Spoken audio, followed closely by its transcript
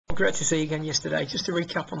Great to see you again yesterday. Just to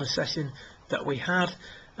recap on the session that we had,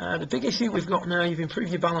 the big issue we've got now, you've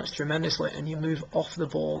improved your balance tremendously and your move off the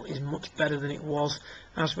ball is much better than it was,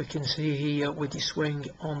 as we can see here with your swing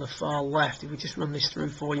on the far left. If we just run this through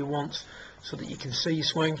for you once so that you can see your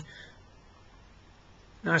swing.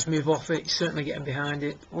 Nice move off it, certainly getting behind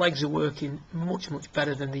it. Legs are working much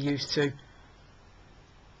better than they used to.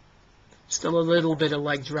 Still a little bit of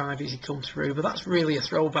leg drive as you come through, but that's really a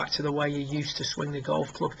throwback to the way you used to swing the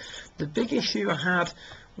golf club. The big issue I had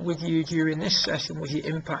with you during this session was your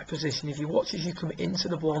impact position. If you watch as you come into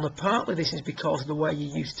the ball, and partly this is because of the way you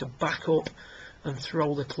used to back up and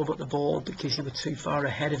throw the club at the ball because you were too far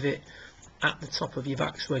ahead of it at the top of your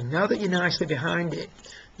backswing. Now that you're nicely behind it,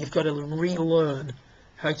 you've got to relearn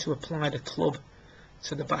how to apply the club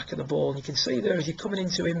to the back of the ball. And you can see there as you're coming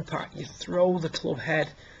into impact, you throw the club head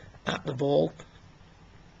at the ball,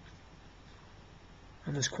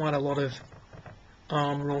 and there's quite a lot of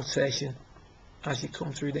arm rotation as you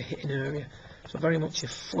come through the hitting area, so very much a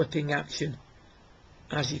flipping action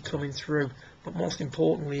as you're coming through. But most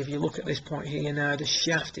importantly, if you look at this point here now, the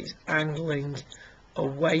shaft is angling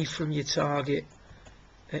away from your target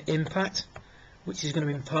at impact, which is going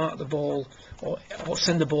to impart the ball or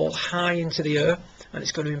send the ball high into the air, and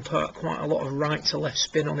it's going to impart quite a lot of right to left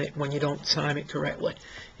spin on it when you don't time it correctly.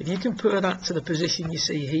 If you compare that to the position you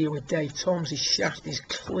see here with Dave Toms, his shaft is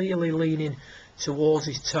clearly leaning towards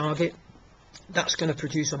his target. That's going to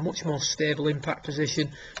produce a much more stable impact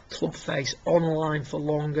position, club face on line for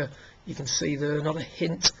longer. You can see there another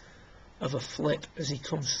hint of a flip as he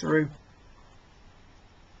comes through,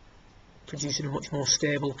 producing a much more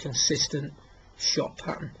stable, consistent shot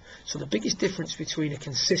pattern. So the biggest difference between a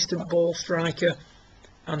consistent ball striker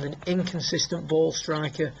and an inconsistent ball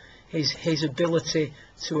striker is his ability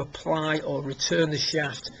to apply or return the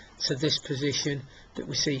shaft to this position that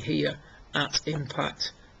we see here at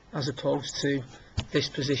impact, as opposed to this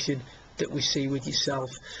position that we see with yourself.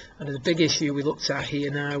 And the big issue we looked at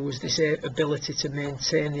here now was this ability to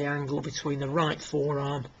maintain the angle between the right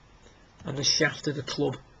forearm and the shaft of the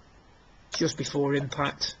club just before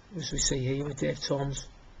impact, as we see here with Dave Toms,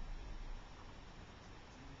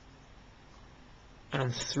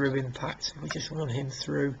 and through impact. If we just run him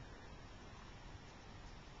through, you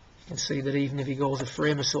can see that even if he goes a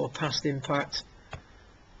frame or so past impact,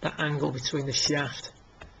 that angle between the shaft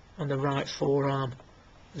and the right forearm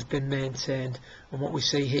has been maintained. And what we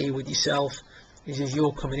see here with yourself is as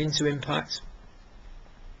you're coming into impact,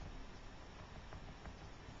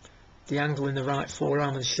 the angle in the right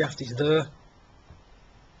forearm and the shaft is there,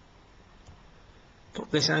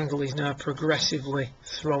 but this angle is now progressively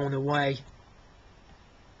thrown away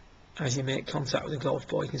as you make contact with the golf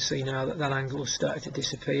ball. You can see now that that angle has started to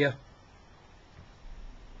disappear,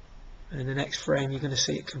 and in the next frame you're going to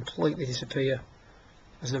see it completely disappear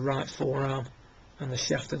as the right forearm and the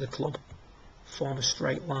shaft of the club form a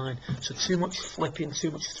straight line. So too much flipping,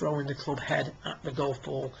 too much throwing the club head at the golf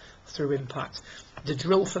ball through impact. The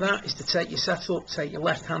drill for that is to take your setup, take your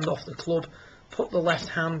left hand off the club, put the left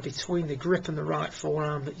hand between the grip and the right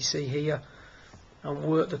forearm that you see here, and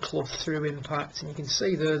work the club through impact. And you can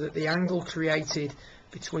see there that the angle created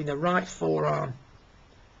between the right forearm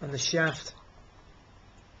and the shaft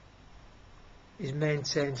is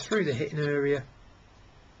maintained through the hitting area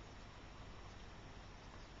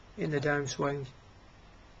in the downswing.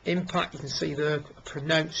 Impact, you can see there a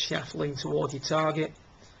pronounced shaft lean toward your target.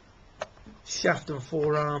 Shaft and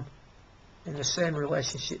forearm in the same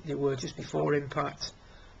relationship they were just before impact,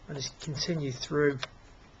 and as continue through,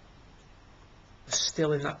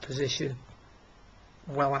 still in that position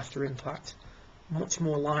well after impact. Much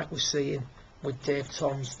more like we're seeing with Dave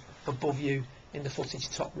Toms above you in the footage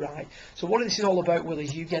top right. So what this is all about, Will,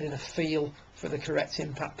 is you getting a feel for the correct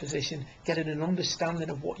impact position, getting an understanding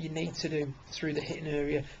of what you need to do through the hitting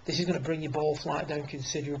area. This is going to bring your ball flight down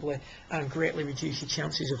considerably and greatly reduce your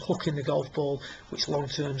chances of hooking the golf ball, which long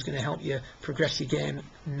term is going to help you progress your game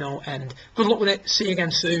no end. Good luck with it, see you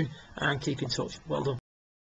again soon, and keep in touch. Well done.